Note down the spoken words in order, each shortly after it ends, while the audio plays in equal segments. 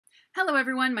Hello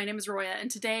everyone, my name is Roya, and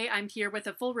today I'm here with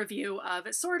a full review of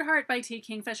Swordheart by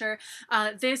Kingfisher.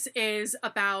 This is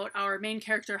about our main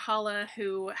character Hala,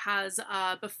 who has,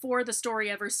 before the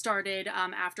story ever started,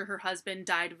 after her husband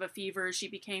died of a fever, she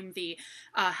became the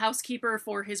housekeeper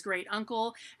for his great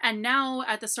uncle, and now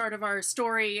at the start of our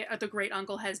story, the great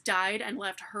uncle has died and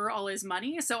left her all his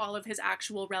money, so all of his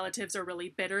actual relatives are really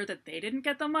bitter that they didn't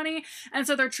get the money, and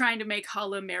so they're trying to make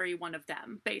Hala marry one of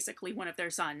them, basically one of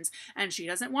their sons, and she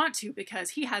doesn't want to because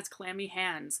he has clammy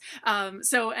hands.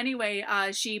 So anyway,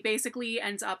 she basically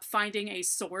ends up finding a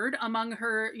sword among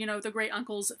her, the great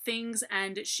uncle's things,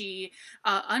 and she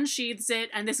unsheathes it,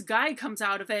 and this guy comes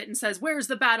out of it and says, "Where's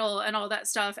the battle?" and all that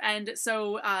stuff, and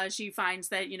so she finds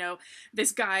that,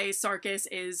 this guy, Sarkis,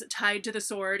 is tied to the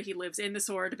sword. He lives in the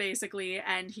sword, basically,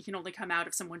 and he can only come out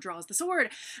if someone draws the sword.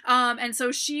 And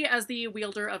so she, as the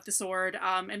wielder of the sword,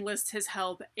 enlists his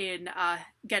help in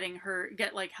helping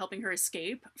her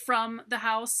escape from the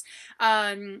house,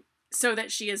 so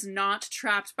that she is not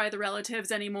trapped by the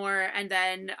relatives anymore. And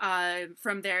then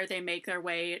from there they make their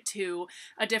way to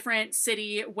a different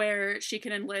city where she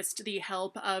can enlist the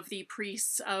help of the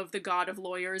priests of the god of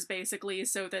lawyers, basically,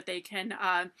 so that they can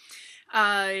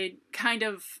kind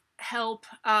of help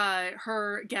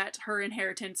her get her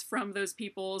inheritance from those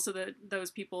people, so that those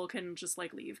people can just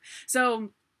leave. So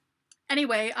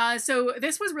anyway, so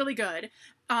this was really good.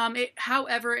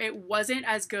 However, it wasn't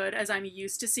as good as I'm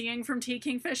used to seeing from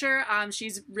Kingfisher.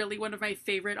 She's really one of my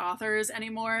favorite authors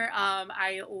anymore.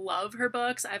 I love her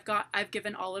books. I've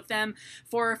given all of them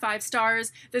 4 or 5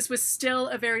 stars. This was still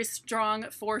a very strong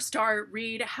 4-star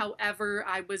read. However,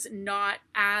 I was not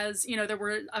as, there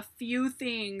were a few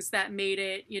things that made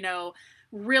it,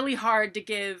 really hard to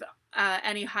give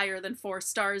any higher than 4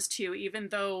 stars to, even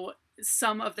though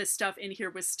some of this stuff in here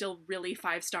was still really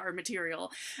 5-star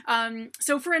material.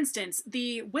 So for instance,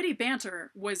 the witty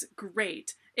banter was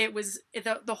great. It was,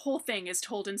 the whole thing is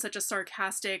told in such a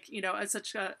sarcastic,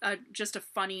 such just a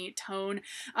funny tone.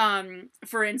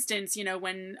 For instance,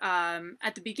 when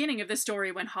at the beginning of the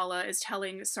story, when Hala is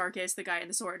telling Sarkis, the guy in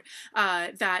the sword,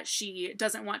 that she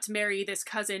doesn't want to marry this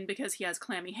cousin because he has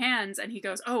clammy hands, and he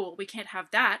goes, "Oh, well, we can't have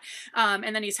that."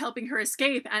 And then he's helping her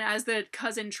escape, and as the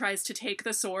cousin tries to take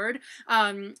the sword,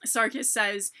 Sarkis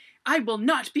says, "I will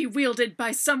not be wielded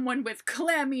by someone with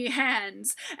clammy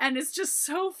hands," and it's just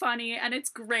so funny, and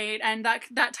it's great, and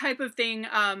that type of thing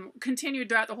continued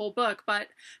throughout the whole book, but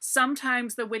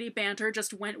sometimes the witty banter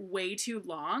just went way too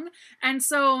long, and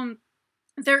so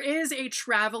there is a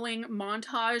traveling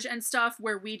montage and stuff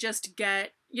where we just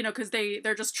get, because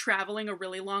they're just traveling a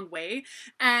really long way,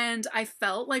 and I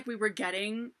felt like we were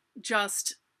getting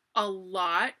just a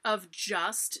lot of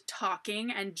just talking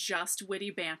and just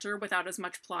witty banter without as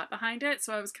much plot behind it.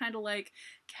 So I was kind of like,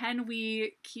 can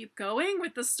we keep going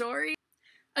with the story?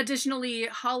 Additionally,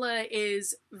 Hala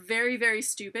is very, very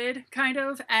stupid, kind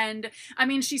of, and I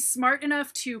mean, she's smart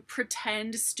enough to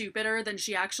pretend stupider than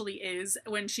she actually is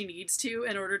when she needs to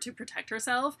in order to protect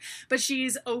herself, but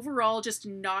she's overall just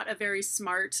not a very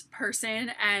smart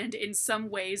person, and in some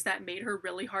ways that made her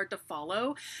really hard to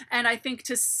follow, and I think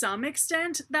to some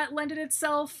extent that lended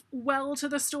itself well to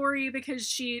the story, because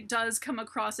she does come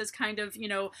across as kind of,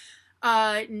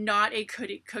 not a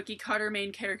cookie cutter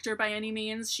main character by any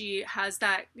means. She has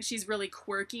that, she's really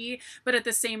quirky, but at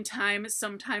the same time,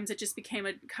 sometimes it just became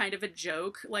a kind of a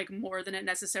joke, more than it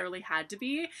necessarily had to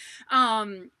be.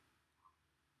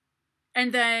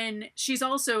 And then she's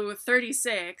also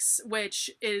 36, which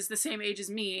is the same age as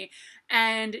me,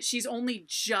 and she's only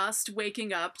just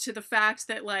waking up to the fact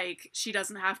that, she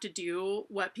doesn't have to do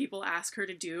what people ask her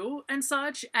to do and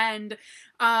such, and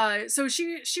so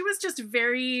she was just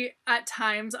very, at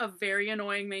times, a very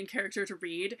annoying main character to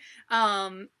read,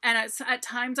 and at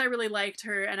times I really liked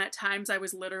her, and at times I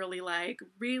was literally like,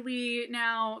 really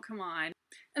now? Come on.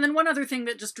 And then one other thing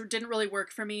that just didn't really work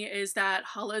for me is that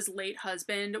Hala's late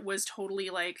husband was totally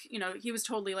he was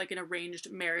totally an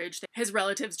arranged marriage. His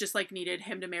relatives just needed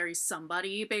him to marry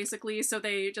somebody, basically, so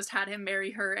they just had him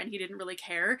marry her, and he didn't really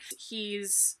care.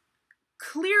 He's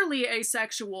clearly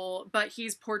asexual, but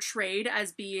he's portrayed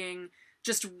as being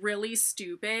just really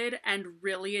stupid and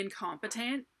really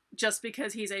incompetent just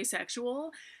because he's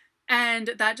asexual.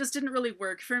 And that just didn't really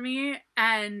work for me,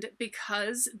 and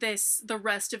because the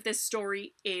rest of this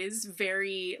story is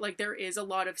very, there is a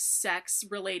lot of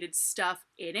sex-related stuff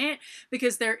in it,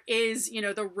 because there is,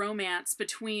 the romance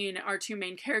between our 2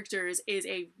 main characters is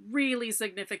a really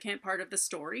significant part of the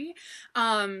story,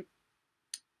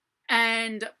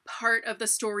 And part of the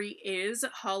story is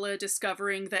Hala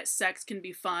discovering that sex can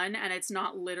be fun and it's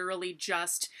not literally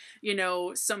just, you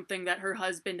know, something that her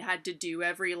husband had to do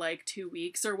every like 2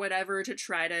 weeks or whatever to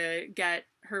try to get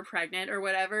her pregnant or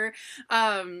whatever.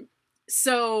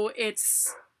 So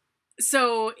it's,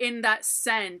 so in that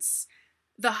sense,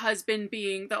 the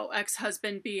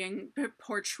ex-husband being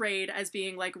portrayed as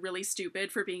being like really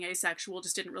stupid for being asexual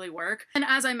just didn't really work. And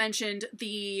as I mentioned,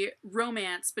 the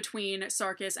romance between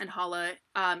Sarkis and Hala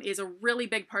is a really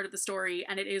big part of the story,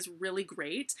 and it is really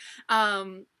great.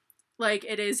 Like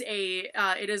it is a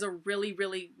really,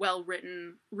 really well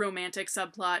written romantic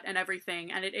subplot and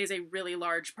everything, and it is a really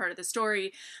large part of the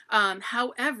story.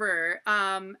 However,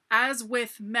 as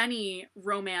with many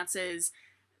romances,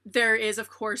 there is, of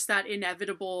course, that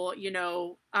inevitable, you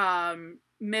know,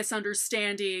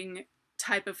 misunderstanding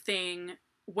type of thing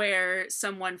where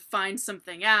someone finds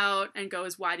something out and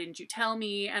goes, why didn't you tell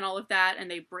me? And all of that, and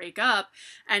they break up.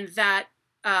 And that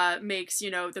makes,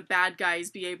 you know, the bad guys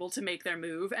be able to make their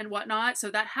move and whatnot. So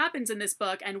that happens in this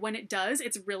book. And when it does,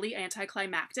 it's really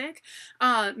anticlimactic,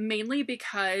 mainly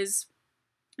because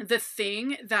the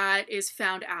thing that is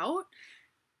found out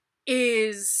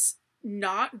is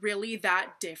not really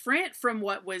that different from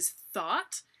what was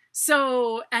thought.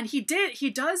 So, and he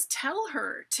does tell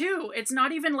her too. It's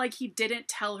not even like he didn't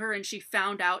tell her and she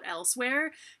found out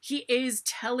elsewhere. He is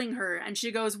telling her and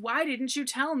she goes, why didn't you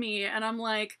tell me? And I'm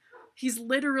like, he's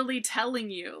literally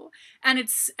telling you. And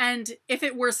if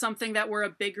it were something that were a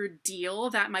bigger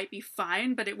deal, that might be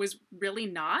fine, but it was really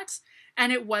not.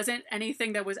 And it wasn't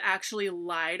anything that was actually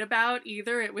lied about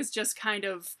either. It was just kind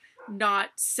of not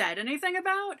said anything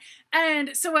about.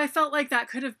 And so I felt like that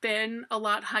could have been a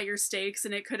lot higher stakes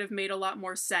and it could have made a lot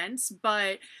more sense,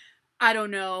 but I don't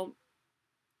know.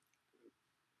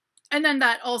 And then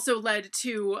that also led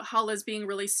to Hala's being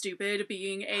really stupid,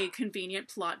 being a convenient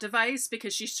plot device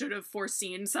because she should have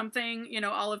foreseen something, you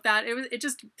know, all of that. It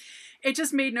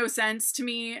just made no sense to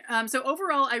me. So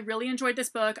overall, I really enjoyed this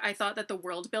book. I thought that the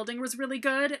world building was really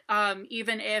good.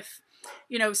 Even if,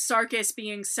 you know, Sarkis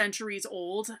being centuries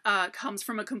old, comes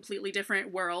from a completely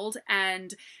different world,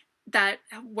 and that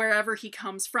wherever he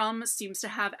comes from seems to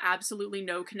have absolutely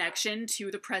no connection to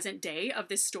the present day of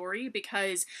this story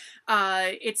because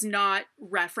it's not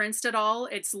referenced at all.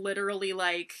 It's literally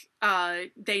like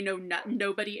they know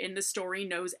nobody in the story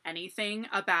knows anything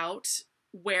about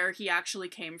where he actually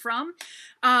came from.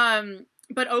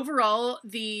 But overall,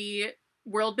 the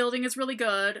world building is really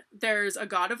good. There's a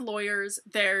god of lawyers.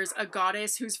 There's a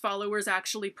goddess whose followers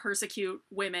actually persecute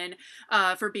women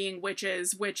for being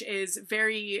witches, which is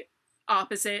very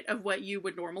opposite of what you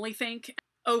would normally think.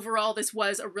 Overall, this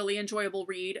was a really enjoyable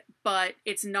read, but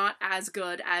it's not as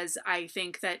good as I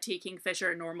think that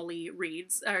Kingfisher normally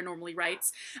reads or normally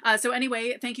writes. So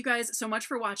anyway, thank you guys so much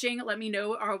for watching. Let me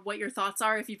know what your thoughts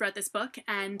are if you've read this book,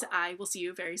 and I will see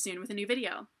you very soon with a new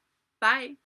video. Bye!